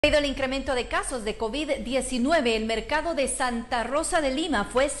Debido al incremento de casos de COVID-19, el mercado de Santa Rosa de Lima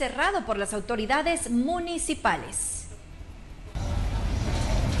fue cerrado por las autoridades municipales.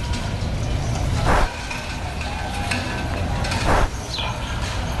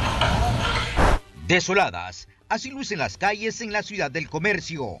 Desoladas, así lucen las calles en la ciudad del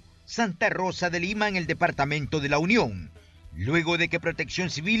comercio, Santa Rosa de Lima, en el Departamento de La Unión, luego de que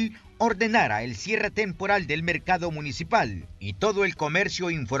Protección Civil ordenara el cierre temporal del mercado municipal y todo el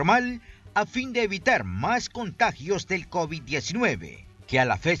comercio informal a fin de evitar más contagios del COVID-19, que a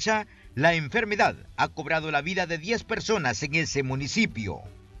la fecha la enfermedad ha cobrado la vida de 10 personas en ese municipio.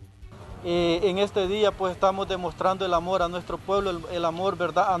 En este día pues estamos demostrando el amor a nuestro pueblo, el amor,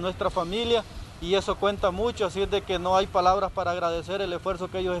 ¿verdad?, a nuestra familia, y eso cuenta mucho, así es de que no hay palabras para agradecer el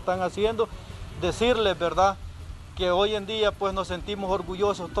esfuerzo que ellos están haciendo. Decirles, ¿verdad?, que hoy en día pues nos sentimos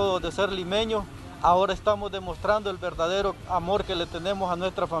orgullosos todos de ser limeños. Ahora estamos demostrando el verdadero amor que le tenemos a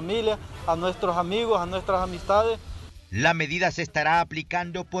nuestra familia, a nuestros amigos, a nuestras amistades. La medida se estará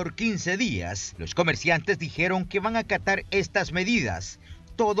aplicando por 15 días. Los comerciantes dijeron que van a acatar estas medidas,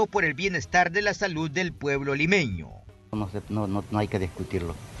 todo por el bienestar de la salud del pueblo limeño. No hay que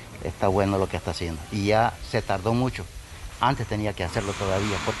discutirlo, está bueno lo que está haciendo y ya se tardó mucho. Antes tenía que hacerlo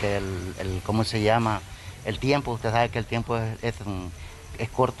todavía porque ¿cómo se llama? El tiempo, usted sabe que el tiempo es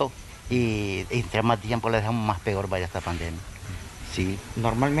corto y entre más tiempo le dejamos, más peor vaya esta pandemia. Sí.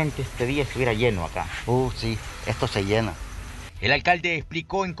 Normalmente este día estuviera lleno acá. Sí, esto se llena. El alcalde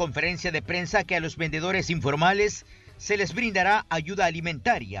explicó en conferencia de prensa que a los vendedores informales se les brindará ayuda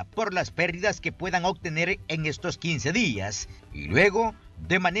alimentaria por las pérdidas que puedan obtener en estos 15 días y luego,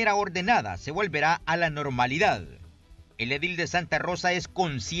 de manera ordenada, se volverá a la normalidad. El edil de Santa Rosa es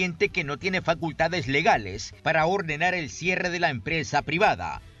consciente que no tiene facultades legales para ordenar el cierre de la empresa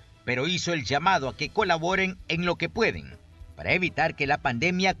privada, pero hizo el llamado a que colaboren en lo que pueden para evitar que la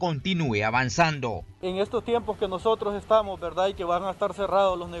pandemia continúe avanzando. En estos tiempos que nosotros estamos, ¿verdad?, y que van a estar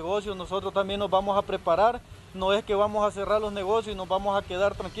cerrados los negocios, nosotros también nos vamos a preparar. No es que vamos a cerrar los negocios y nos vamos a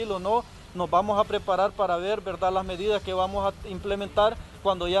quedar tranquilos, no. Nos vamos a preparar para ver, ¿verdad?, las medidas que vamos a implementar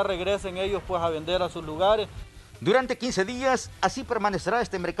cuando ya regresen ellos pues a vender a sus lugares. Durante 15 días, así permanecerá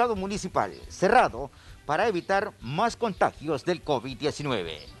este mercado municipal cerrado para evitar más contagios del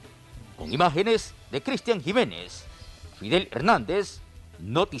COVID-19. Con imágenes de Cristian Jiménez, Fidel Hernández,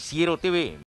 Noticiero TV.